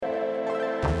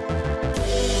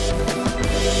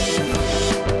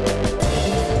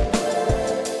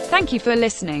Thank you for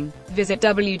listening. Visit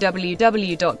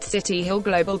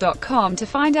www.cityhillglobal.com to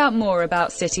find out more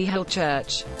about City Hill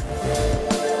Church.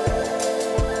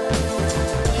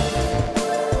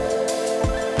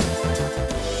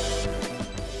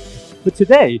 But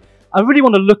today, I really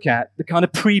want to look at the kind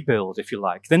of pre-build, if you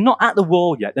like. They're not at the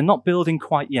wall yet. They're not building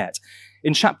quite yet.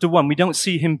 In chapter 1, we don't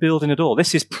see him building at all.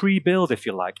 This is pre-build, if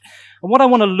you like. And what I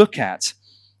want to look at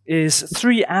is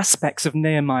 3 aspects of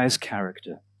Nehemiah's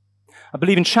character. I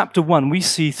believe in chapter 1, we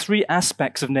see 3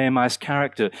 aspects of Nehemiah's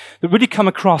character that really come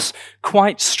across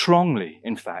quite strongly,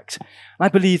 in fact. And I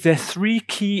believe they're 3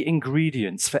 key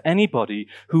ingredients for anybody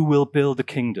who will build the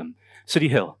kingdom. City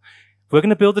Hill. If we're going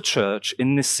to build the church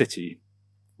in this city,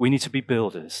 we need to be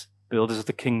builders of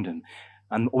the kingdom.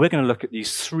 And we're going to look at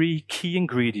these 3 key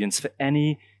ingredients for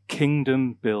any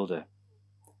kingdom builder.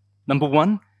 Number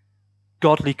 1,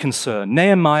 godly concern.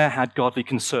 Nehemiah had godly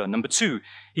concern. Number 2,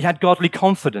 he had godly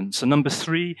confidence. And number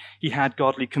 3, he had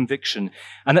godly conviction.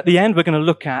 And at the end, we're going to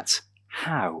look at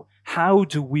how. How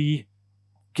do we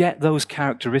get those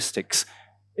characteristics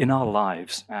in our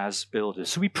lives as builders?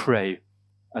 So we pray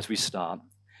as we start.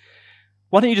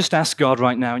 Why don't you just ask God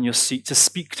right now in your seat to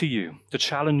speak to you, to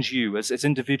challenge you as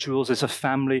individuals, as a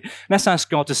family. Let's ask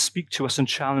God to speak to us and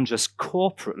challenge us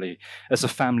corporately as a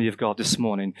family of God this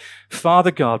morning.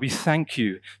 Father God, we thank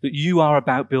you that you are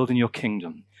about building your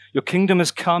kingdom. Your kingdom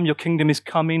has come, your kingdom is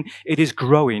coming, it is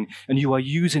growing, and you are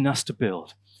using us to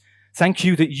build. Thank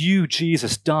you that you,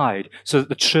 Jesus, died so that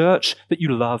the church that you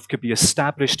love could be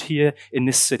established here in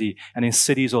this city and in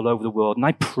cities all over the world. And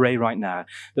I pray right now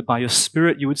that by your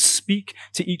Spirit you would speak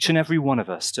to each and every one of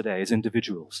us today as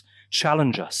individuals.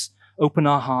 Challenge us. Open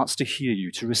our hearts to hear you,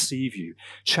 to receive you.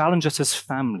 Challenge us as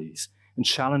families and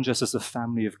challenge us as the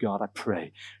family of God, I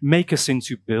pray. Make us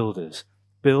into builders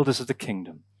of the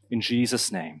kingdom, in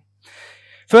Jesus' name.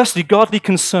 Firstly, godly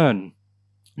concern.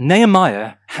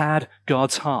 Nehemiah had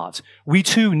God's heart. We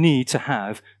too need to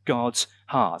have God's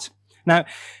heart. Now,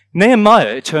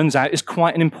 Nehemiah, it turns out, is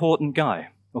quite an important guy,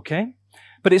 okay?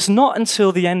 But it's not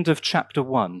until the end of chapter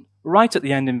 1, right at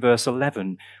the end in verse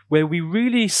 11, where we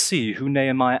really see who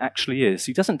Nehemiah actually is.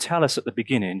 He doesn't tell us at the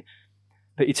beginning,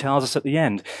 but he tells us at the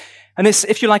end. And it's,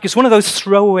 if you like, it's one of those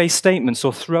throwaway statements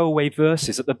or throwaway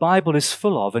verses that the Bible is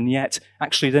full of, and yet,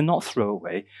 actually, they're not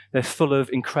throwaway. They're full of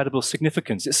incredible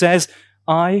significance. It says,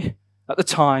 I, at the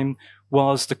time,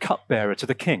 was the cupbearer to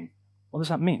the king. What does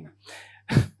that mean?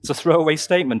 It's a throwaway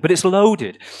statement, but it's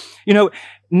loaded. You know,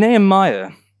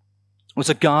 Nehemiah was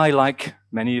a guy like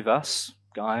many of us,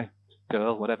 guy,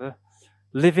 girl, whatever,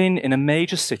 living in a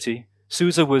major city.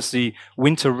 Susa was the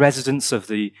winter residence of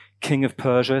the king of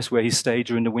Persia, where he stayed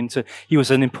during the winter. He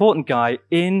was an important guy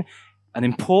in an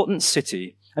important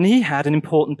city, and he had an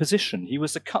important position. He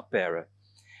was the cupbearer.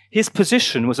 His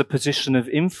position was a position of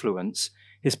influence.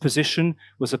 His position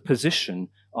was a position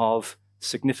of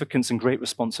significance and great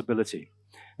responsibility.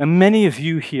 And many of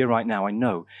you here right now, I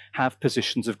know, have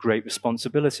positions of great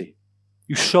responsibility.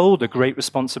 You shoulder great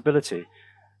responsibility.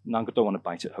 No, I don't want to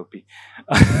bite it, Hopi.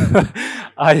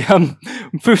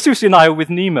 Susie and I were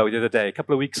with Nemo the other day, a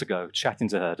couple of weeks ago, chatting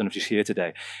to her. I don't know if she's here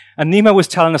today. And Nemo was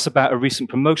telling us about a recent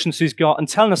promotion she's got and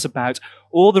telling us about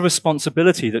all the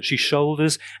responsibility that she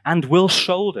shoulders and will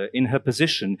shoulder in her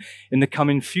position in the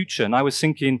coming future. And I was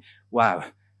thinking, wow,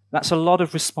 that's a lot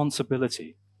of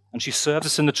responsibility. And she serves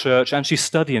us in the church and she's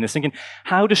studying. I was thinking,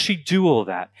 how does she do all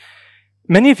that?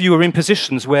 Many of you are in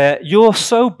positions where you're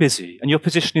so busy and your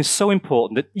position is so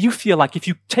important that you feel like if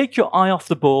you take your eye off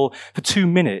the ball for 2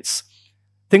 minutes,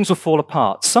 things will fall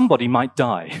apart. Somebody might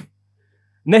die.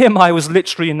 Nehemiah was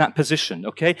literally in that position,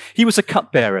 okay? He was a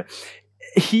cupbearer.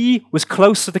 He was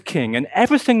close to the king, and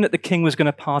everything that the king was going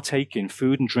to partake in,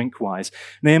 food and drink-wise,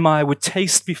 Nehemiah would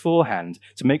taste beforehand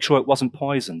to make sure it wasn't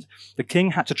poisoned. The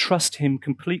king had to trust him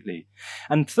completely.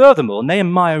 And furthermore,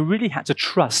 Nehemiah really had to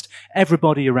trust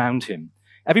everybody around him.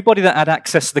 Everybody that had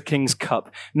access to the king's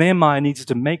cup, Nehemiah needed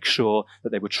to make sure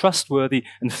that they were trustworthy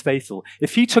and faithful.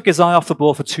 If he took his eye off the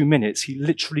ball for 2 minutes, he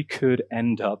literally could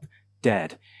end up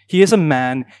dead. He is a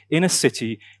man in a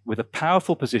city with a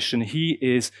powerful position. He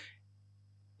is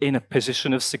in a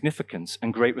position of significance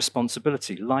and great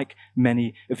responsibility, like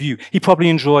many of you. He probably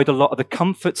enjoyed a lot of the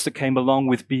comforts that came along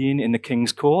with being in the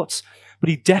king's courts, but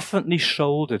he definitely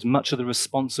shouldered much of the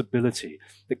responsibility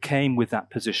that came with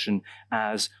that position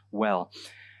as well.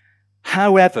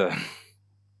 However,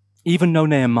 even though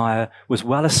Nehemiah was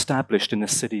well established in the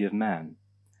city of man,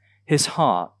 his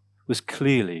heart was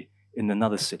clearly in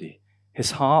another city.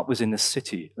 His heart was in the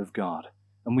city of God.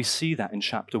 And we see that in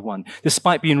chapter 1.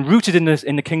 Despite being rooted in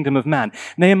the kingdom of man,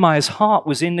 Nehemiah's heart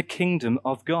was in the kingdom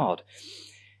of God.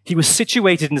 He was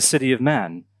situated in the city of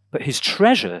man, but his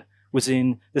treasure was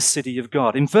in the city of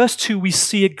God. In verse 2, we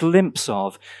see a glimpse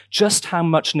of just how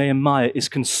much Nehemiah is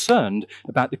concerned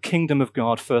about the kingdom of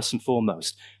God first and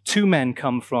foremost. 2 men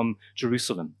come from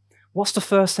Jerusalem. What's the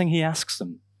first thing he asks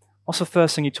them? What's the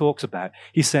first thing he talks about?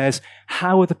 He says,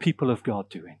 how are the people of God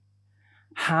doing?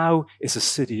 How is the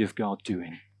city of God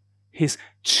doing? His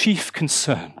chief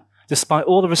concern, despite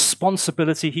all the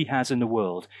responsibility he has in the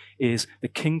world, is the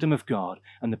kingdom of God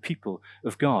and the people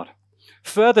of God.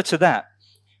 Further to that,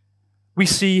 we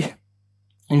see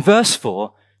in verse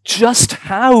 4 just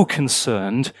how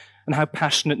concerned and how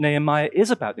passionate Nehemiah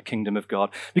is about the kingdom of God,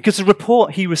 because the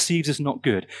report he receives is not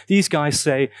good. These guys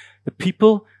say the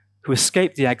people who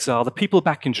escaped the exile, the people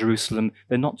back in Jerusalem,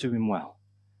 they're not doing well.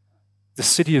 The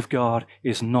city of God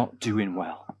is not doing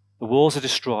well. The walls are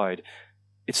destroyed.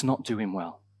 It's not doing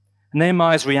well.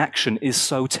 Nehemiah's reaction is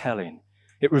so telling.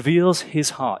 It reveals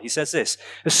his heart. He says this,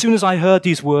 as soon as I heard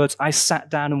these words, I sat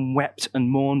down and wept and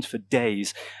mourned for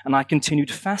days, and I continued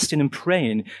fasting and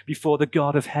praying before the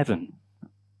God of heaven.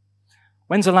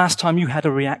 When's the last time you had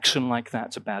a reaction like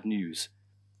that to bad news?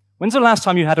 When's the last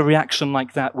time you had a reaction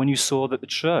like that when you saw that the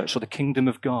church or the kingdom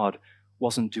of God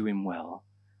wasn't doing well,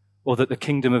 or that the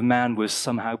kingdom of man was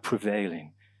somehow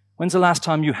prevailing? When's the last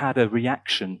time you had a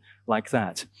reaction like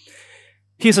that?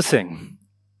 Here's the thing.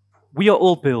 We are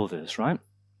all builders, right?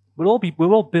 We're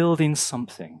all building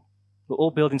something. We're all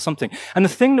building something. And the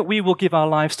thing that we will give our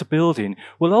lives to building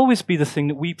will always be the thing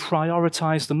that we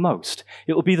prioritize the most.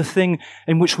 It will be the thing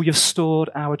in which we have stored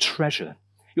our treasure.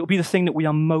 It will be the thing that we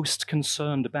are most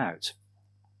concerned about.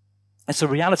 It's a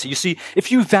reality. You see,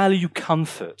 if you value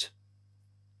comfort,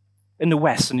 in the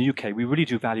West, in the UK, we really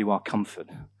do value our comfort.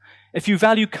 If you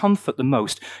value comfort the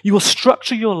most, you will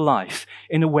structure your life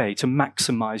in a way to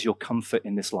maximize your comfort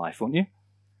in this life, won't you?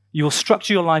 You will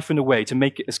structure your life in a way to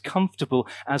make it as comfortable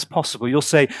as possible. You'll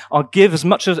say, I'll give as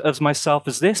much as myself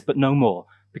as this, but no more,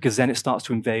 because then it starts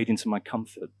to invade into my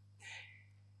comfort.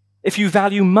 If you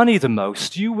value money the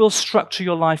most, you will structure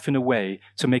your life in a way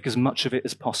to make as much of it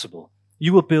as possible.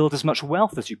 You will build as much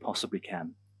wealth as you possibly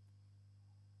can.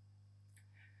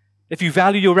 If you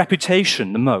value your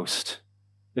reputation the most,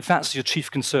 if that's your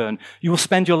chief concern, you will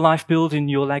spend your life building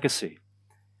your legacy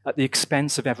at the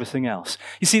expense of everything else.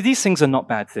 You see, these things are not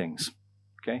bad things,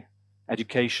 okay?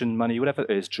 Education, money, whatever it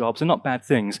is, jobs, are not bad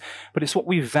things, but it's what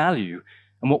we value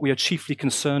and what we are chiefly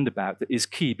concerned about that is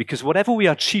key, because whatever we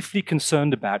are chiefly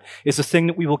concerned about is the thing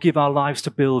that we will give our lives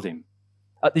to building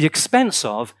at the expense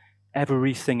of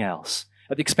everything else,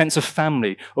 at the expense of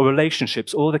family or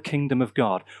relationships or the kingdom of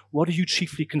God. What are you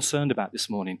chiefly concerned about this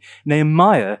morning?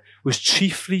 Nehemiah was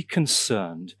chiefly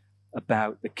concerned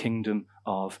about the kingdom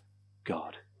of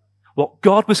God. What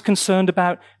God was concerned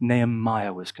about,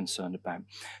 Nehemiah was concerned about.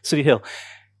 City Hill,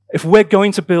 if we're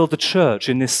going to build the church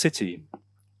in this city,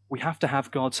 we have to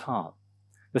have God's heart.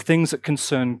 The things that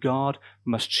concern God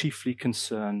must chiefly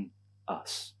concern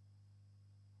us.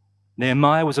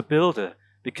 Nehemiah was a builder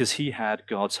because he had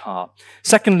God's heart.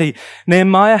 Secondly,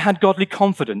 Nehemiah had godly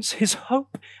confidence. His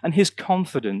hope and his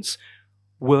confidence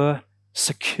were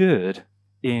secured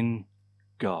in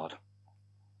God.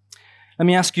 Let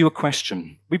me ask you a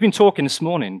question. We've been talking this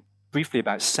morning briefly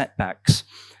about setbacks,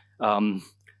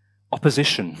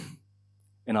 opposition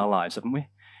in our lives, haven't we?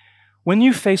 When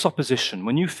you face opposition,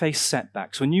 when you face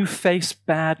setbacks, when you face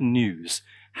bad news,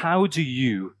 how do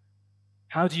you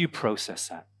process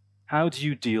that? How do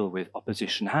you deal with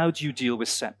opposition? How do you deal with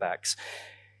setbacks?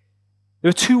 There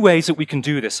are two ways that we can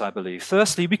do this, I believe.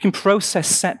 Firstly, we can process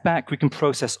setback, we can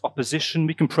process opposition,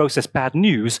 we can process bad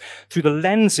news through the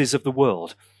lenses of the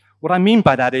world. What I mean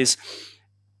by that is,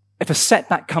 if a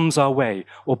setback comes our way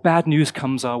or bad news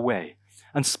comes our way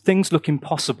and things look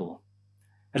impossible,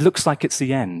 it looks like it's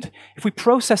the end. If we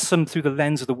process them through the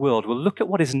lens of the world, we'll look at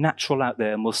what is natural out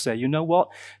there and we'll say, you know what?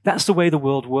 That's the way the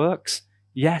world works.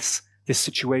 Yes, this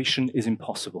situation is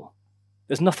impossible.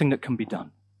 There's nothing that can be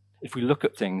done if we look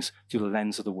at things through the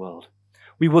lens of the world.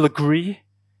 We will agree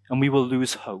and we will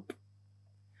lose hope.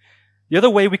 The other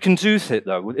way we can do it,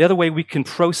 though, the other way we can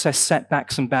process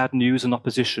setbacks and bad news and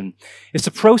opposition is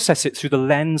to process it through the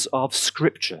lens of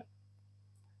Scripture,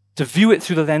 to view it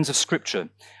through the lens of Scripture.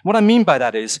 What I mean by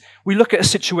that is, we look at a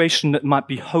situation that might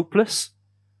be hopeless,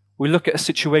 we look at a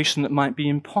situation that might be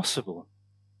impossible,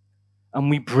 and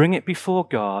we bring it before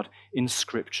God in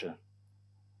Scripture.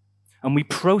 And we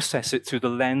process it through the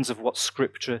lens of what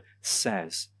Scripture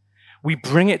says. We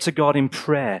bring it to God in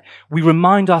prayer. We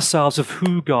remind ourselves of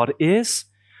who God is.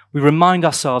 We remind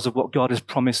ourselves of what God has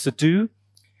promised to do.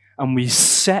 And we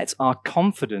set our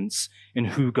confidence in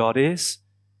who God is.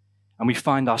 and we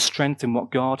find our strength in what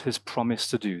God has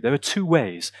promised to do. There are two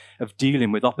ways of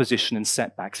dealing with opposition and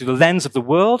setbacks, through the lens of the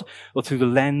world or through the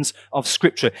lens of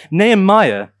Scripture.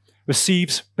 Nehemiah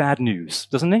receives bad news,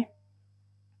 doesn't he?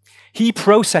 He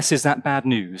processes that bad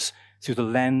news through the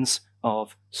lens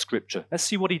of Scripture. Let's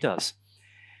see what he does.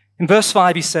 In verse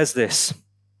 5, he says this.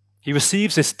 He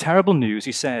receives this terrible news.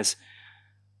 He says,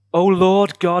 "O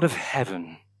Lord God of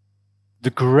heaven,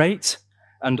 the great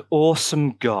and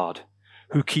awesome God,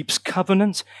 who keeps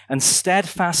covenant and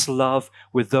steadfast love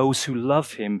with those who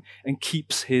love him and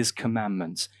keeps his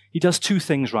commandments." He does two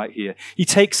things right here. He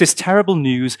takes this terrible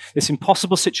news, this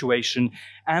impossible situation,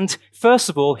 and first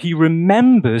of all, he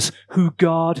remembers who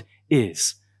God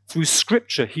is. Through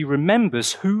Scripture, he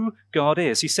remembers who God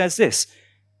is. He says this,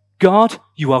 "God,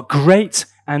 you are great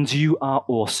and you are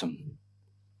awesome."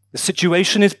 The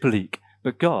situation is bleak,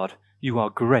 but God, you are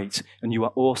great and you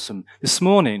are awesome. This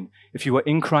morning, if you are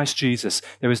in Christ Jesus,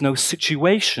 there is no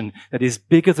situation that is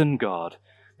bigger than God.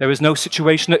 There is no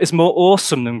situation that is more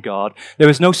awesome than God. There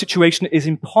is no situation that is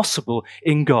impossible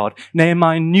in God.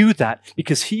 Nehemiah knew that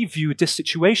because he viewed this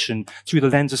situation through the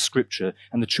lens of Scripture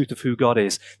and the truth of who God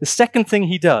is. The second thing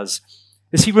he does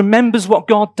is he remembers what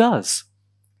God does.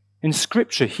 In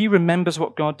Scripture, he remembers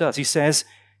what God does. He says,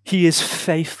 he is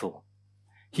faithful.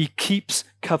 He keeps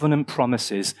covenant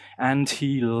promises and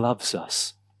he loves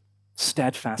us.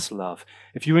 Steadfast love.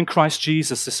 If you're in Christ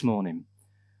Jesus this morning,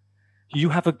 you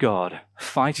have a God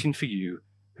fighting for you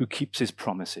who keeps his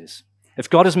promises. If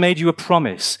God has made you a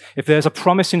promise, if there's a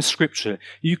promise in Scripture,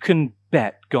 you can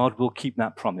bet God will keep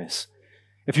that promise.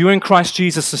 If you're in Christ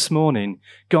Jesus this morning,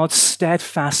 God's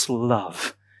steadfast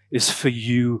love is for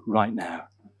you right now.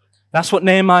 That's what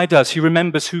Nehemiah does. He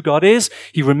remembers who God is.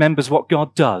 He remembers what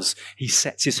God does. He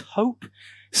sets his hope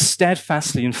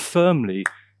steadfastly and firmly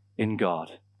in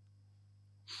God.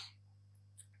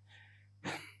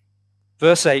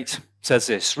 Verse 8 says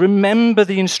this, "Remember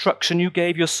the instruction you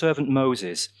gave your servant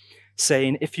Moses,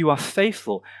 saying, if you are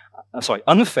unfaithful,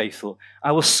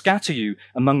 I will scatter you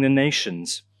among the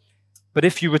nations. But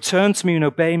if you return to me and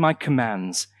obey my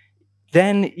commands,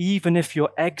 then even if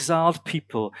your exiled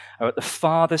people are at the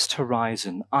farthest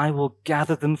horizon, I will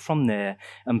gather them from there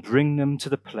and bring them to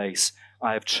the place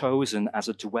I have chosen as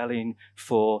a dwelling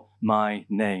for my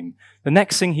name." The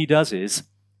next thing he does is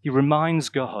he reminds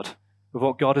God of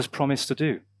what God has promised to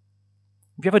do.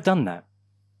 Have you ever done that?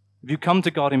 Have you come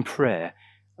to God in prayer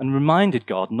and reminded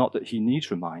God, not that he needs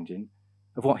reminding,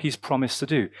 of what he's promised to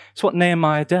do? It's what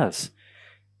Nehemiah does.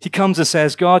 He comes and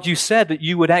says, "God, you said that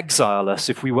you would exile us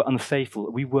if we were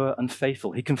unfaithful." We were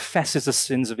unfaithful. He confesses the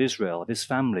sins of Israel, of his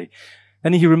family.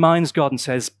 Then he reminds God and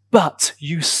says, "But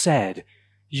you said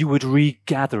you would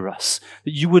regather us,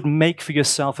 that you would make for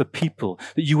yourself a people,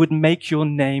 that you would make your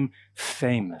name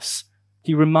famous."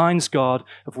 He reminds God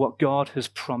of what God has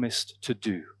promised to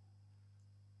do.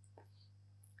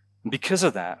 And because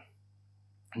of that,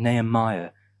 Nehemiah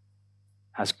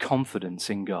has confidence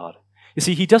in God. You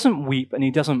see, he doesn't weep and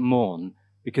he doesn't mourn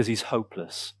because he's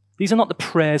hopeless. These are not the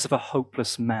prayers of a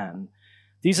hopeless man.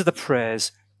 These are the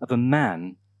prayers of a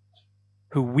man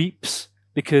who weeps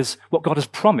because what God has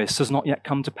promised has not yet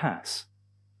come to pass.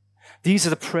 These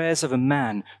are the prayers of a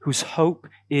man whose hope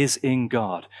is in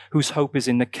God, whose hope is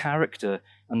in the character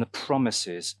and the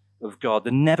promises of God,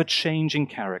 the never-changing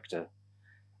character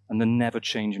and the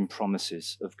never-changing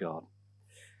promises of God.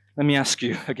 Let me ask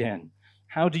you again,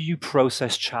 how do you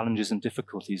process challenges and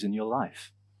difficulties in your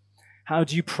life? How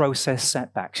do you process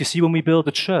setbacks? You see, when we build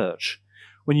a church,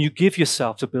 when you give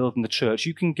yourself to building the church,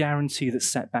 you can guarantee that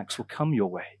setbacks will come your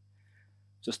way.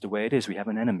 Just the way it is, we have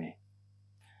an enemy.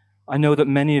 I know that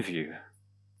many of you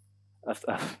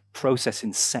are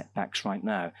processing setbacks right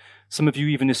now. Some of you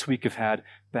even this week have had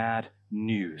bad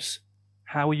news.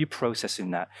 How are you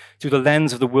processing that? Through the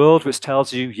lens of the world, which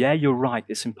tells you, yeah, you're right,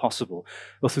 it's impossible.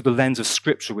 Or through the lens of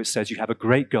Scripture, which says you have a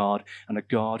great God and a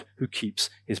God who keeps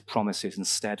his promises and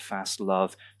steadfast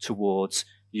love towards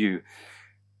you.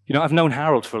 You know, I've known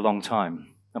Harold for a long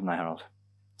time, haven't I, Harold?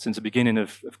 Since the beginning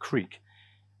of Creek.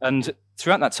 And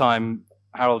throughout that time,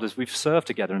 Harold, we've served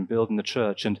together in building the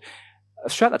church. And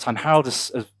throughout that time, Harold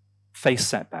has faced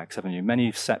setbacks, haven't you?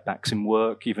 Many setbacks in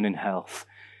work, even in health.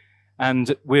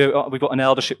 And we've got an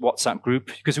eldership WhatsApp group,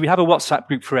 because we have a WhatsApp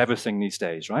group for everything these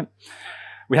days, right?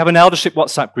 We have an eldership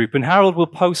WhatsApp group, and Harold will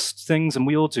post things, and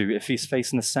we all do, if he's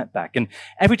facing a setback. And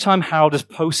every time Harold has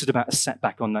posted about a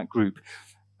setback on that group,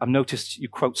 I've noticed you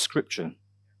quote Scripture,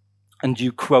 and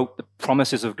you quote the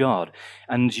promises of God,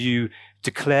 and you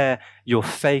declare your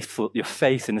faith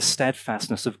in the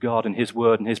steadfastness of God and his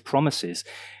word and his promises.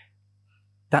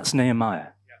 That's Nehemiah.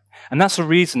 And that's the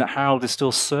reason that Harold is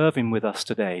still serving with us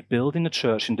today, building a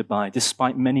church in Dubai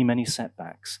despite many, many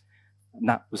setbacks. And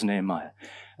that was Nehemiah.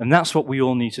 And that's what we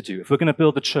all need to do. If we're going to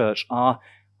build the church, our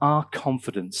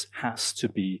confidence has to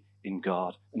be in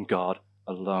God and God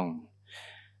alone.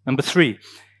 Number 3,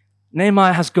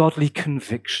 Nehemiah has godly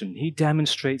conviction. He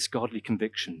demonstrates godly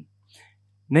conviction.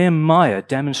 Nehemiah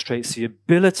demonstrates the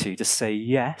ability to say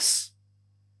yes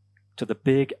to the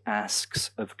big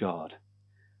asks of God.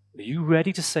 Are you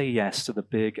ready to say yes to the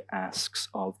big asks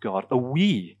of God? Are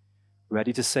we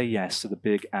ready to say yes to the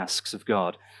big asks of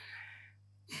God?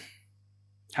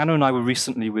 Hannah and I were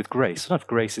recently with Grace. I don't know if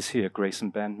Grace is here. Grace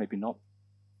and Ben, maybe not.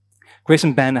 Grace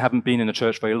and Ben haven't been in the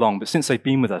church very long, but since they've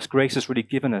been with us, Grace has really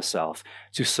given herself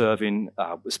to serving,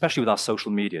 especially with our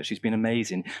social media. She's been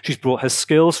amazing. She's brought her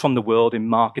skills from the world in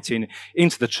marketing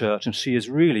into the church, and she has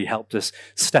really helped us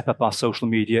step up our social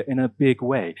media in a big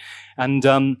way.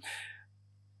 And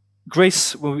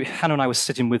Grace, Hannah and I were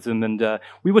sitting with them, and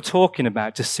we were talking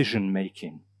about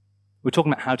decision-making. We were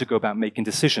talking about how to go about making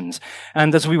decisions.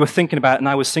 And as we were thinking about it, and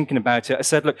I was thinking about it, I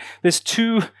said, look, there's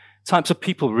 2 types of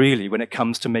people, really, when it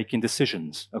comes to making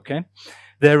decisions, okay?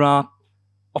 There are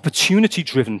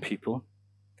opportunity-driven people,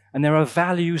 and there are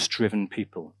values-driven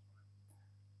people.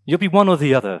 You'll be one or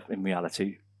the other, in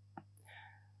reality.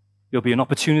 You'll be an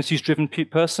opportunities-driven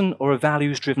person or a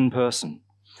values-driven person.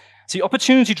 See,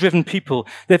 opportunity-driven people,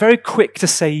 they're very quick to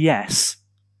say yes.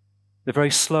 They're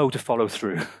very slow to follow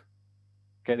through.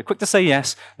 Okay, they're quick to say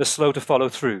yes, they're slow to follow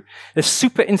through. They're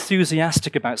super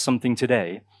enthusiastic about something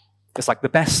today. It's like the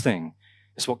best thing.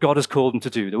 It's what God has called them to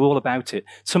do. They're all about it.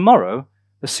 Tomorrow,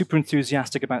 they're super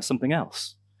enthusiastic about something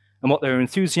else. And what they were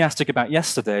enthusiastic about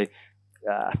yesterday,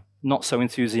 not so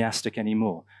enthusiastic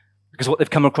anymore. Because what they've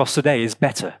come across today is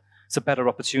better. It's a better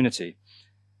opportunity.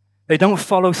 They don't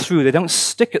follow through. They don't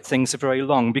stick at things for very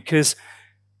long because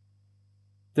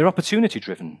they're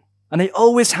opportunity-driven. And they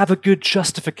always have a good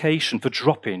justification for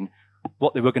dropping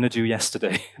what they were going to do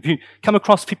yesterday. Have you come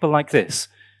across people like this?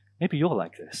 Maybe you're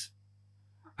like this.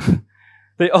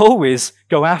 They always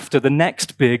go after the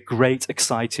next big, great,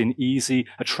 exciting, easy,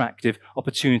 attractive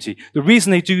opportunity. The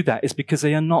reason they do that is because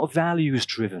they are not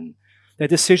values-driven. Their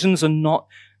decisions are not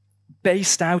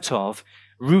based out of,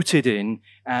 rooted in,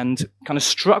 and kind of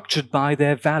structured by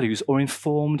their values or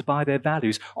informed by their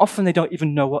values. Often they don't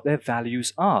even know what their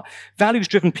values are.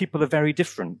 Values-driven people are very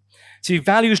different. See,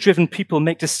 values-driven people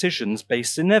make decisions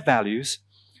based in their values,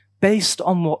 based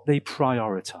on what they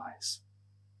prioritize.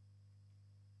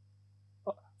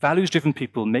 Values-driven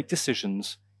people make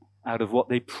decisions out of what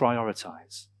they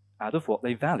prioritize, out of what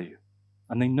they value.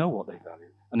 And they know what they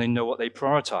value, and they know what they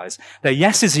prioritize. Their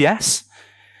yes is yes,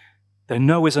 their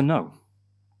no is a no.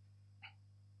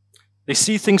 They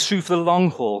see things through for the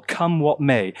long haul, come what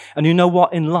may. And you know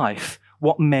what? In life,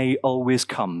 what may always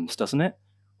comes, doesn't it?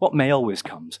 What may always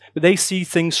comes. But they see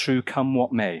things through, come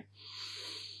what may.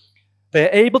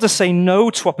 They're able to say no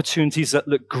to opportunities that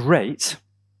look great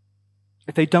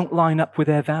if they don't line up with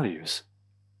their values.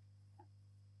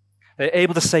 They're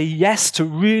able to say yes to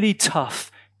really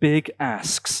tough, big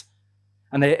asks.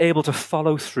 And they're able to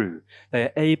follow through.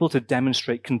 They're able to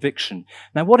demonstrate conviction.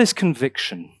 Now, what is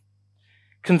conviction?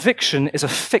 Conviction is a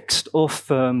fixed or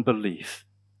firm belief.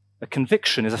 A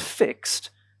conviction is a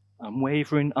fixed,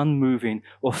 unwavering, unmoving,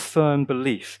 or firm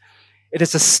belief. It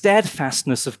is a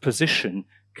steadfastness of position,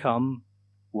 come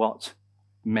what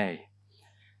may.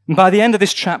 And by the end of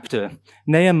this chapter,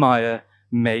 Nehemiah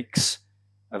makes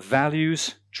a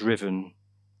values-driven,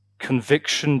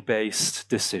 conviction-based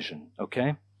decision,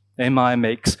 okay? Nehemiah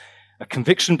makes a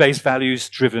conviction-based,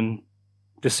 values-driven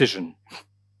decision.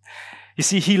 You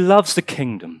see, he loves the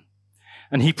kingdom,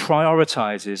 and he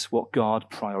prioritizes what God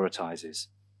prioritizes.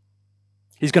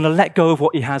 He's going to let go of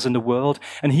what he has in the world,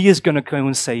 and he is going to go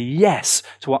and say yes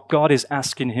to what God is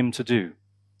asking him to do.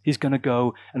 He's going to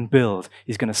go and build.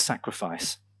 He's going to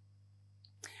sacrifice.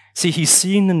 See, he's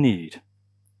seen the need.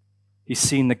 He's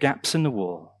seen the gaps in the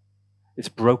wall. It's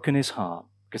broken his heart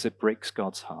because it breaks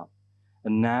God's heart.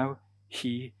 And now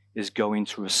he is going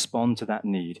to respond to that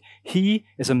need. He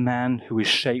is a man who is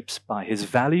shaped by his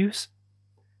values.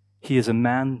 He is a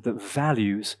man that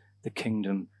values the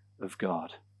kingdom of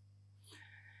God.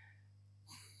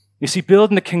 You see,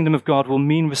 building the kingdom of God will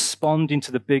mean responding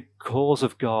to the big calls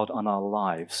of God on our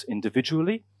lives,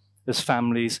 individually, as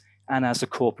families, and as a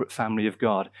corporate family of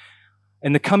God.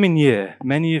 In the coming year,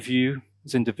 many of you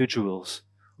as individuals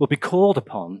will be called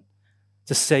upon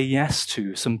to say yes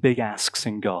to some big asks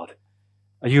in God.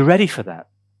 Are you ready for that?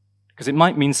 Because it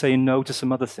might mean saying no to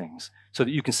some other things so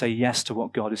that you can say yes to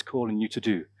what God is calling you to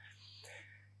do.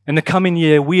 In the coming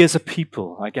year, we as a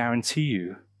people, I guarantee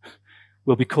you,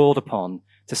 will be called upon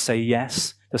to say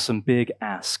yes to some big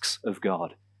asks of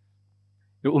God.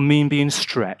 It will mean being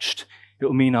stretched. It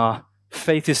will mean our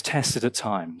faith is tested at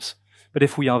times. But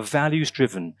if we are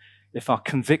values-driven, if our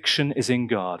conviction is in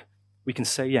God, we can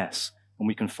say yes and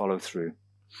we can follow through.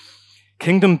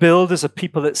 Kingdom builders are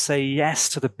people that say yes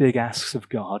to the big asks of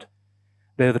God.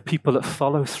 They're the people that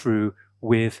follow through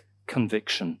with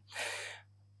conviction.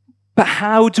 But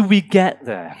how do we get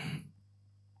there?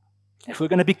 If we're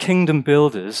going to be kingdom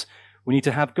builders, we need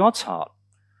to have God's heart.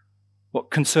 What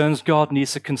concerns God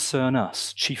needs to concern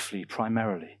us, chiefly,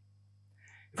 primarily.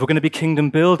 If we're going to be kingdom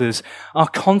builders, our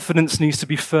confidence needs to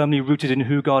be firmly rooted in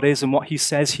who God is and what he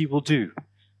says he will do.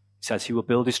 He says he will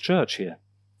build his church here.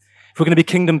 If we're going to be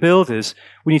kingdom builders,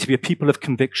 we need to be a people of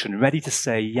conviction, ready to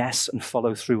say yes and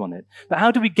follow through on it. But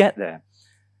how do we get there?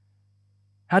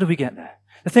 How do we get there?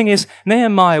 The thing is,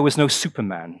 Nehemiah was no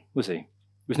Superman, was he? He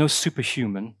was no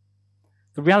superhuman.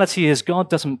 The reality is, God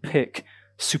doesn't pick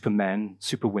supermen,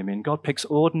 superwomen. God picks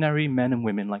ordinary men and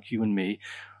women like you and me,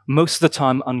 most of the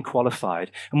time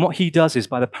unqualified. And what he does is,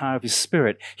 by the power of his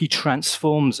Spirit, he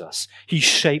transforms us, he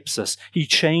shapes us, he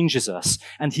changes us,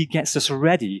 and he gets us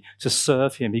ready to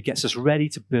serve him. He gets us ready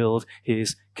to build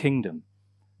his kingdom.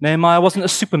 Nehemiah wasn't a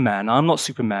Superman. I'm not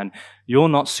Superman. You're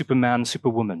not Superman,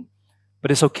 Superwoman.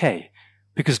 But it's okay,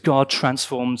 because God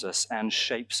transforms us and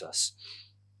shapes us.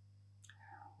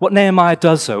 What Nehemiah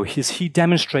does, though, is he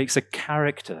demonstrates a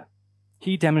character.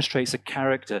 He demonstrates a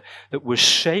character that was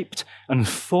shaped and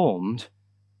formed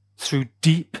through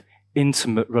deep,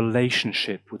 intimate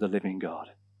relationship with the living God.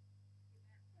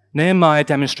 Nehemiah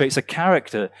demonstrates a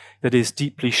character that is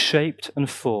deeply shaped and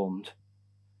formed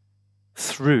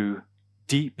through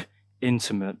deep,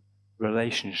 intimate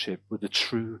relationship with the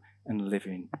true and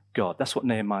living God. That's what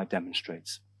Nehemiah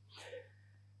demonstrates.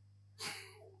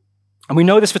 And we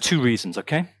know this for two reasons,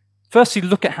 okay? Firstly,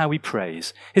 look at how he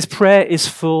prays. His prayer is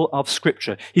full of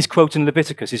scripture. He's quoting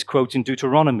Leviticus. He's quoting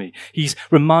Deuteronomy. He's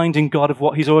reminding God of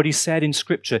what he's already said in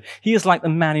scripture. He is like the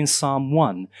man in Psalm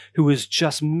 1 who has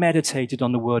just meditated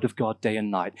on the word of God day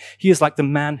and night. He is like the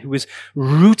man who is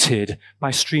rooted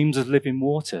by streams of living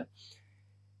water.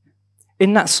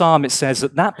 In that psalm, it says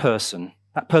that person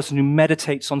who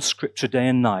meditates on scripture day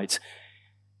and night,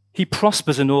 he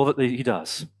prospers in all that he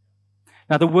does.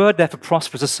 Now, the word there for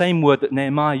prosper is the same word that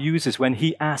Nehemiah uses when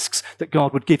he asks that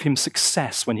God would give him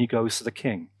success when he goes to the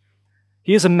king.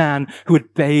 He is a man who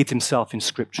had bathed himself in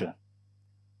Scripture,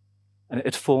 and it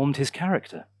had formed his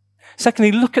character.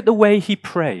 Secondly, look at the way he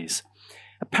prays.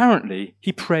 Apparently,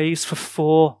 he prays for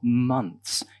 4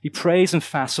 months. He prays and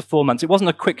fasts for 4 months. It wasn't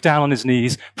a quick down on his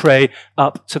knees, pray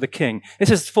up to the king.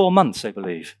 This is 4 months, I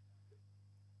believe.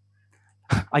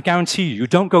 I guarantee you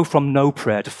don't go from no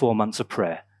prayer to 4 months of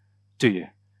prayer. Do you?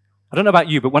 I don't know about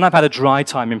you, but when I've had a dry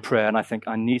time in prayer and I think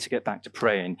I need to get back to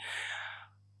praying,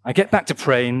 I get back to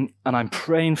praying and I'm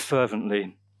praying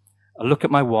fervently. I look at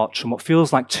my watch and what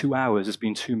feels like 2 hours has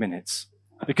been 2 minutes.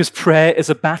 Because prayer is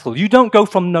a battle. You don't go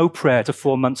from no prayer to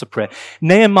 4 months of prayer.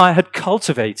 Nehemiah had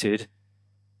cultivated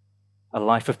a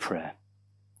life of prayer,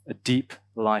 a deep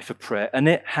life of prayer, and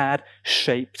it had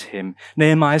shaped him.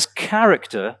 Nehemiah's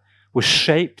character was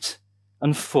shaped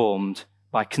and formed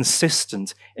by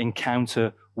consistent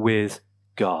encounter with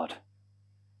God.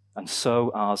 And so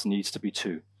ours needs to be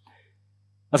too.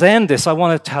 As I end this, I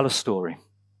want to tell a story.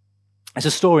 It's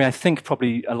a story I think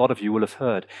probably a lot of you will have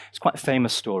heard. It's quite a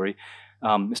famous story.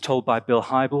 It's told by Bill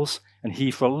Hybels, and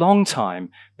he, for a long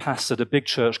time, pastored a big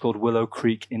church called Willow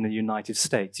Creek in the United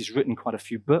States. He's written quite a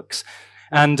few books.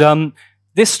 And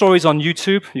this story's on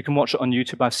YouTube. You can watch it on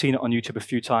YouTube. I've seen it on YouTube a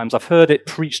few times. I've heard it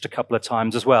preached a couple of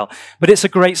times as well. But it's a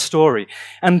great story.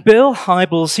 And Bill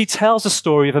Hybels, he tells the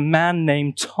story of a man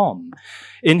named Tom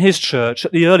in his church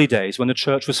at the early days when the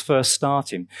church was first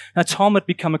starting. Now, Tom had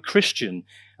become a Christian.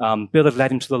 Bill had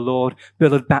led him to the Lord.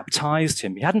 Bill had baptized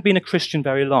him. He hadn't been a Christian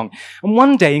very long. And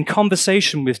one day, in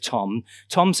conversation with Tom,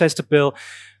 Tom says to Bill,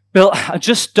 I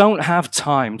just don't have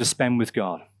time to spend with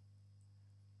God.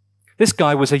 This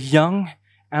guy was a young,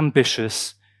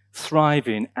 ambitious,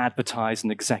 thriving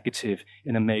advertising executive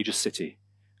in a major city.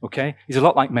 Okay? He's a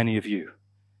lot like many of you.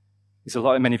 He's a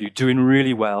lot like many of you, doing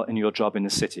really well in your job in the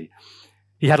city.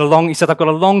 He said, I've got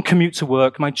a long commute to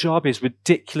work. My job is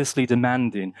ridiculously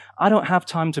demanding. I don't have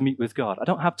time to meet with God. I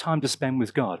don't have time to spend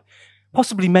with God.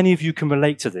 Possibly many of you can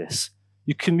relate to this.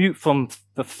 You commute from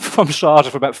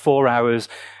Sharjah for about 4 hours.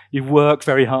 You work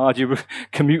very hard. You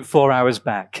commute 4 hours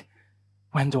back.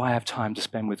 When do I have time to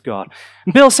spend with God?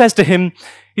 And Bill says to him,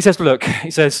 the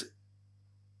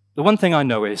one thing I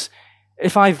know is,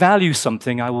 if I value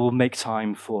something, I will make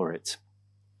time for it.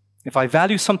 If I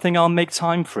value something, I'll make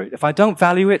time for it. If I don't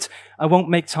value it, I won't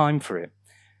make time for it.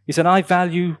 He said, I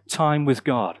value time with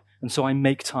God, and so I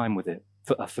make time with it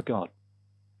for God.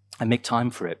 I make time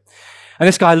for it. And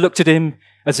this guy looked at him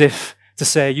as if to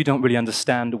say, you don't really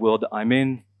understand the world that I'm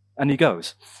in, and he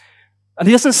goes. And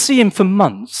he doesn't see him for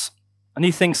months, and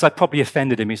he thinks I probably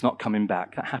offended him, he's not coming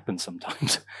back. That happens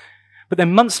sometimes. But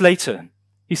then months later,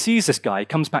 he sees this guy, he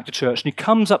comes back to church, and he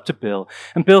comes up to Bill,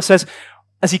 and Bill says,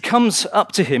 as he comes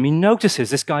up to him, he notices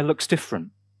this guy looks different.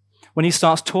 When he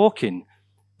starts talking,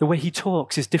 the way he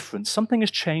talks is different. Something has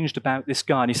changed about this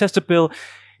guy. And he says to Bill,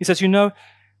 he says, he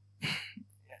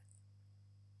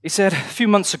said, a few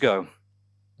months ago,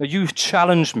 you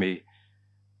challenged me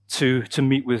to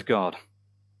meet with God.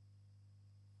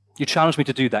 You challenged me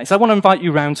to do that. He said, I want to invite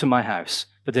you round to my house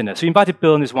for dinner. So he invited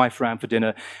Bill and his wife round for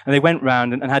dinner, and they went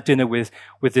round and had dinner with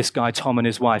this guy, Tom, and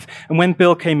his wife. And when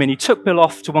Bill came in, he took Bill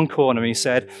off to one corner and he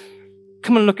said,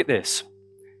 come and look at this.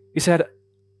 He said,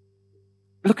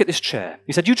 look at this chair.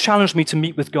 He said, you challenged me to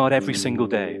meet with God every single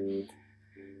day.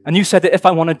 And you said that if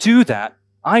I want to do that,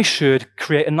 I should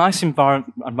create a nice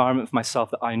environment for myself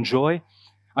that I enjoy.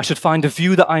 I should find a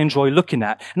view that I enjoy looking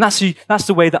at. And that's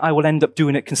the way that I will end up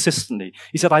doing it consistently.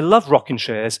 He said, I love rocking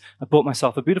chairs. I bought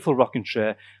myself a beautiful rocking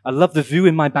chair. I love the view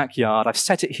in my backyard. I've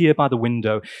set it here by the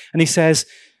window. And he says,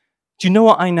 do you know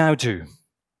what I now do?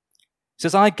 He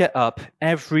says, I get up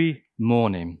every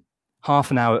morning, half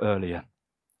an hour earlier.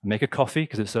 I make a coffee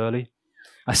because it's early.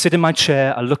 I sit in my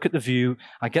chair. I look at the view.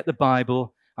 I get the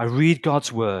Bible. I read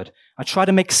God's word. I try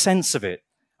to make sense of it.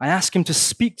 I ask him to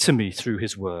speak to me through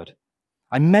his word.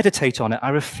 I meditate on it. I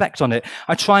reflect on it.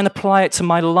 I try and apply it to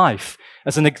my life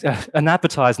as an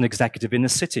advertising executive in the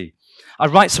city. I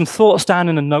write some thoughts down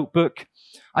in a notebook.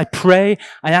 I pray.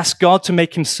 I ask God to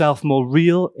make himself more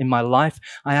real in my life.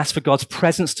 I ask for God's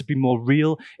presence to be more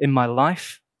real in my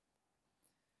life.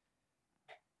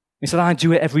 He said, I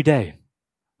do it every day.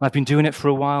 I've been doing it for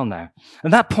a while now.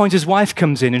 At that point, his wife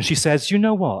comes in and she says, you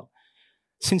know what?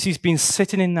 Since he's been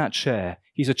sitting in that chair,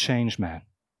 he's a changed man.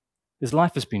 His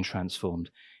life has been transformed.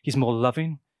 He's more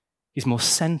loving. He's more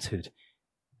centered.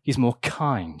 He's more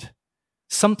kind.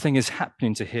 Something is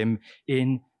happening to him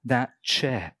in that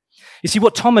chair. You see,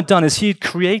 what Tom had done is he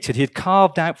had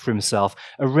carved out for himself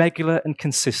a regular and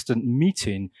consistent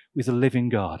meeting with the living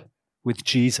God, with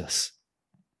Jesus.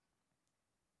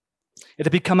 It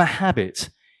had become a habit.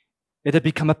 It had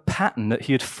become a pattern that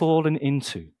he had fallen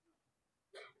into.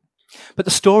 But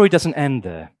the story doesn't end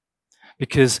there,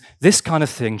 because this kind of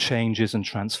thing changes and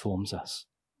transforms us.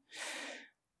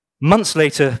 Months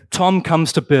later, Tom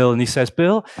comes to Bill and he says,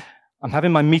 Bill, I'm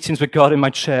having my meetings with God in my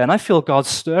chair, and I feel God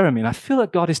stirring me, and I feel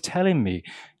that God is telling me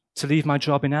to leave my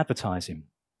job in advertising.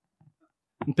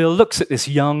 And Bill looks at this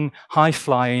young,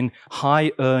 high-flying,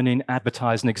 high-earning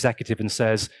advertising executive and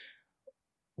says,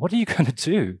 what are you going to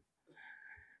do?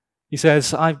 He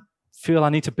says, I feel I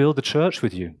need to build a church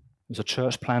with you. There was a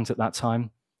church plant at that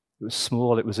time. It was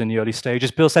small. It was in the early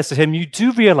stages. Bill says to him, you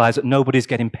do realize that nobody's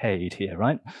getting paid here,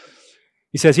 right?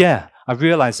 He says, yeah, I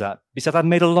realize that. He said, I've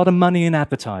made a lot of money in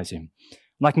advertising,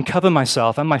 and I can cover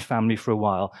myself and my family for a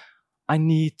while. I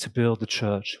need to build a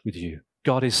church with you.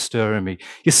 God is stirring me.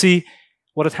 You see,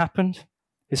 what had happened?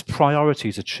 His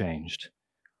priorities had changed.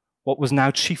 What was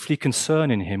now chiefly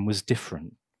concerning him was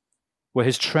different. Where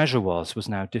his treasure was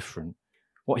now different.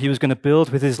 What he was going to build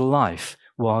with his life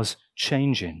was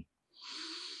changing.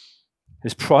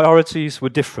 His priorities were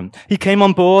different. He came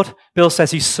on board. Bill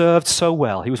says he served so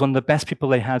well. He was one of the best people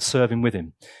they had serving with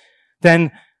him.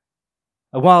 Then,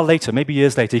 a while later, maybe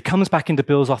years later, he comes back into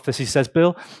Bill's office. He says,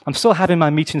 Bill, I'm still having my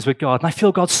meetings with God, and I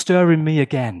feel God stirring me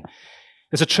again.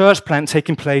 There's a church plant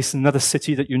taking place in another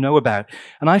city that you know about,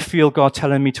 and I feel God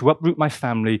telling me to uproot my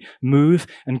family, move,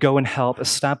 and go and help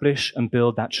establish and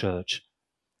build that church.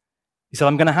 He said,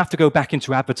 I'm going to have to go back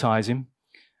into advertising.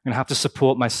 I'm going to have to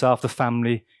support myself, the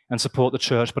family, and support the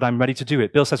church, but I'm ready to do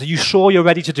it. Bill says, are you sure you're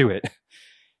ready to do it?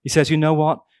 He says, you know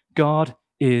what? God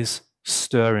is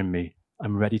stirring me.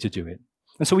 I'm ready to do it.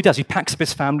 And so he does. He packs up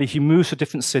his family. He moves to a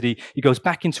different city. He goes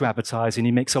back into advertising.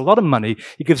 He makes a lot of money.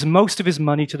 He gives most of his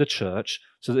money to the church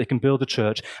so that they can build a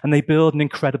church. And they build an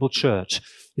incredible church.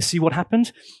 You see what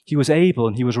happened? He was able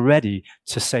and he was ready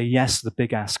to say yes to the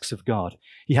big asks of God.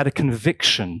 He had a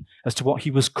conviction as to what he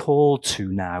was called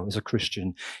to now as a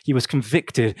Christian. He was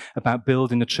convicted about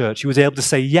building the church. He was able to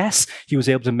say yes. He was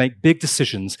able to make big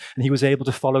decisions. And he was able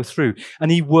to follow through.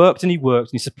 And he worked and he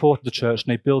worked and he supported the church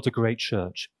and they built a great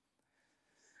church.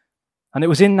 And it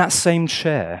was in that same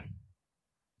chair,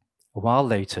 a while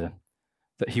later,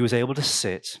 that he was able to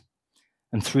sit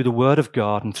and through the word of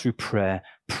God and through prayer,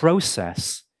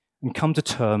 process and come to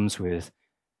terms with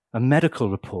a medical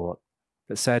report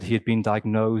that said he had been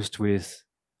diagnosed with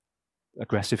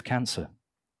aggressive cancer.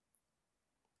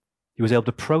 He was able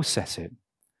to process it.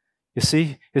 You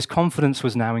see, his confidence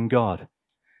was now in God.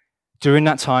 During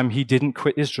that time, he didn't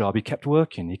quit his job. He kept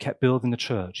working. He kept building the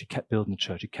church. He kept building the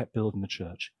church. He kept building the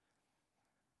church.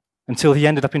 Until he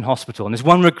ended up in hospital. And his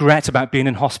one regret about being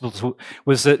in hospital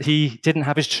was that he didn't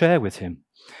have his chair with him.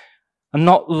 And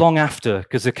not long after,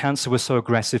 because the cancer was so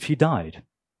aggressive, he died.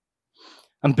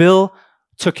 And Bill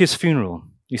took his funeral.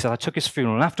 He said, I took his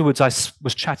funeral. And afterwards, I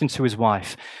was chatting to his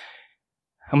wife.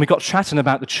 And we got chatting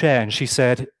about the chair. And she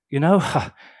said, she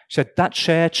said, that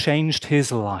chair changed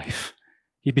his life.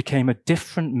 He became a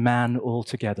different man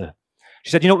altogether.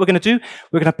 She said, you know what we're going to do?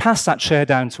 We're going to pass that chair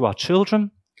down to our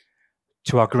children,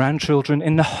 to our grandchildren,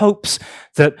 in the hopes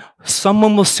that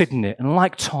someone will sit in it and,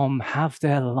 like Tom, have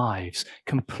their lives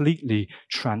completely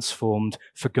transformed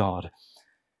for God.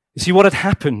 You see, what had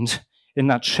happened in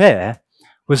that chair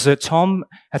was that Tom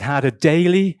had had a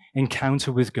daily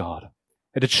encounter with God.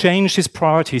 It had changed his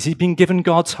priorities. He'd been given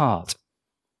God's heart.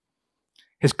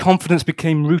 His confidence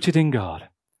became rooted in God.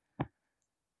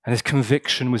 And his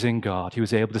conviction was in God. He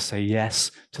was able to say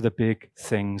yes to the big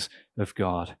things of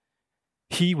God.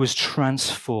 He was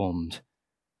transformed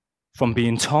from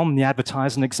being Tom, the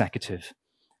advertising executive,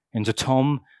 into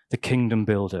Tom, the kingdom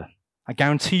builder. I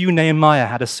guarantee you Nehemiah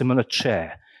had a similar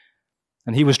chair.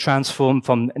 And he was transformed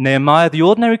from Nehemiah, the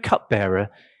ordinary cupbearer,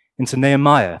 into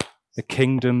Nehemiah, the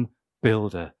kingdom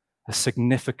builder, a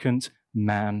significant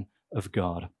man of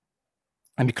God.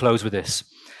 Let me close with this.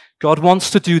 God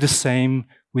wants to do the same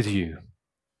with you.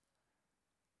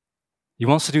 He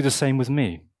wants to do the same with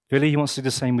me. Billy, he wants to do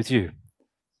the same with you.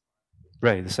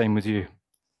 Ray, the same with you.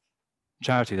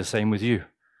 Charity, the same with you.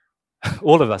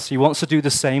 All of us. He wants to do the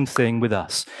same thing with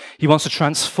us. He wants to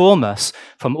transform us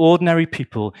from ordinary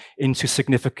people into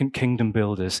significant kingdom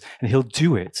builders. And he'll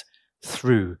do it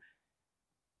through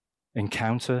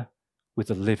encounter with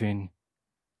the living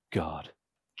God,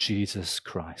 Jesus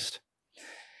Christ.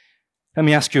 Let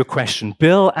me ask you a question.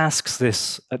 Bill asks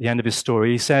this at the end of his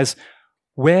story. He says,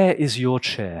 where is your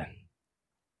chair?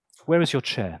 Where is your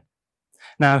chair?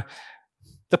 Now,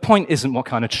 the point isn't what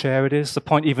kind of chair it is. The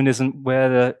point isn't even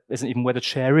where the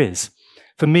chair is.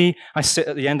 For me, I sit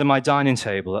at the end of my dining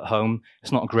table at home.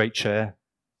 It's not a great chair.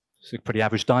 It's a pretty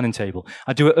average dining table.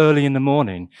 I do it early in the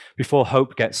morning before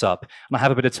Hope gets up, and I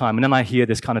have a bit of time, and then I hear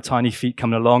this kind of tiny feet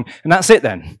coming along, and that's it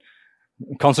then.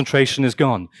 Concentration is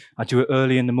gone. I do it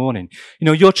early in the morning.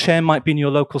 Your chair might be in your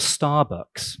local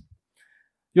Starbucks.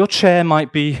 Your chair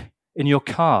might be in your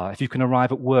car if you can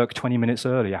arrive at work 20 minutes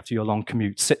early after your long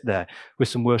commute. Sit there with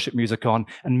some worship music on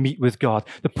and meet with God.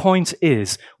 The point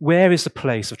is, where is the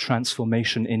place of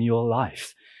transformation in your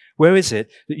life? Where is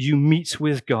it that you meet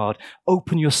with God,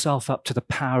 open yourself up to the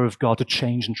power of God to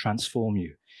change and transform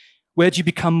you? Where do you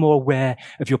become more aware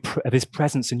of his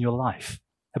presence in your life?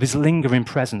 Of his lingering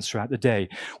presence throughout the day?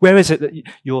 Where is it that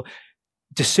your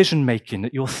decision-making,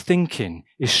 that your thinking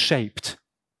is shaped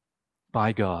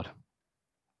by God?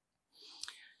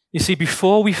 You see,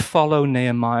 before we follow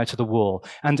Nehemiah to the wall,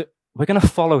 and we're going to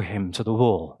follow him to the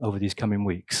wall over these coming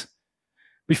weeks,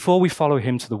 before we follow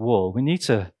him to the wall, we need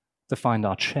to find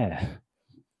our chair.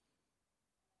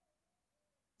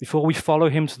 Before we follow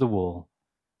him to the wall,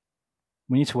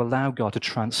 we need to allow God to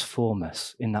transform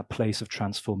us in that place of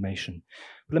transformation.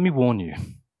 But let me warn you,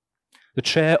 the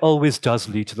chair always does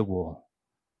lead to the wall,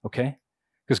 okay?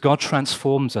 Because God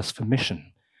transforms us for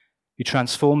mission. He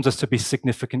transforms us to be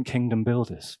significant kingdom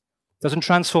builders. Doesn't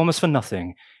transform us for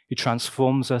nothing. He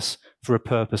transforms us for a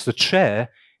purpose. The chair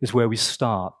is where we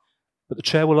start, but the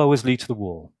chair will always lead to the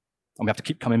wall. And we have to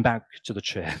keep coming back to the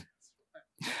chair.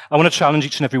 I want to challenge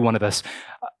each and every one of us,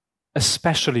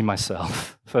 especially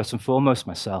myself, first and foremost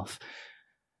myself.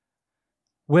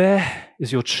 Where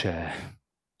is your chair?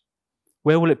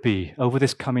 Where will it be over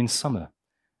this coming summer?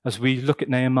 As we look at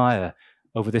Nehemiah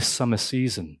over this summer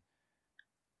season,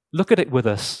 look at it with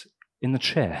us in the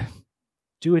chair.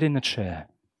 Do it in the chair.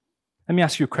 Let me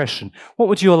ask you a question. What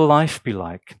would your life be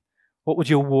like? What would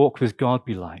your walk with God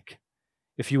be like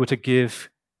if you were to give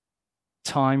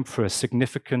time for a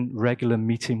significant, regular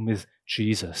meeting with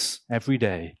Jesus every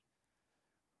day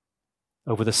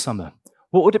over the summer?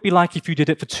 What would it be like if you did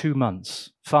it for 2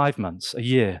 months, 5 months, a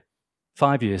year,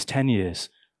 5 years, 10 years?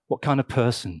 What kind of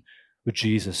person would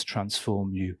Jesus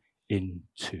transform you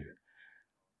into?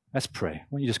 Let's pray.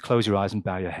 Why don't you just close your eyes and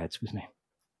bow your heads with me?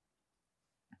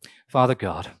 Father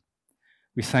God,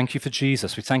 we thank you for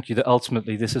Jesus. We thank you that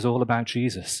ultimately this is all about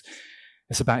Jesus.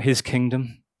 It's about his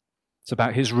kingdom. It's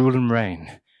about his rule and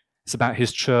reign. It's about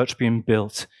his church being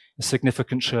built, a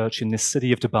significant church in this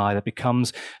city of Dubai that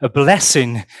becomes a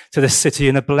blessing to the city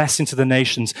and a blessing to the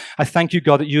nations. I thank you,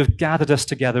 God, that you have gathered us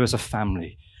together as a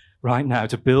family right now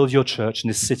to build your church in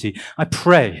this city. I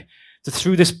pray that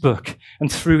through this book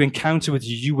and through encounter with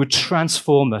you, you would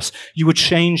transform us. You would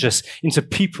change us into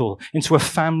people, into a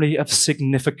family of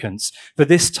significance for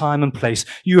this time and place.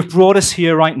 You have brought us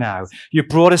here right now. You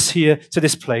brought us here to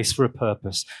this place for a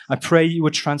purpose. I pray you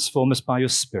would transform us by your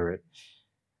Spirit.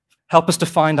 Help us to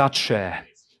find our chair.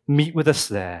 Meet with us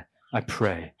there, I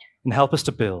pray, and help us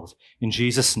to build. In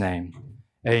Jesus' name,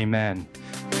 amen.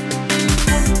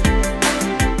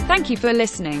 Thank you for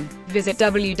listening. Visit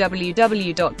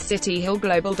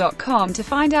www.cityhillglobal.com to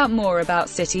find out more about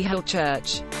City Hill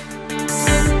Church.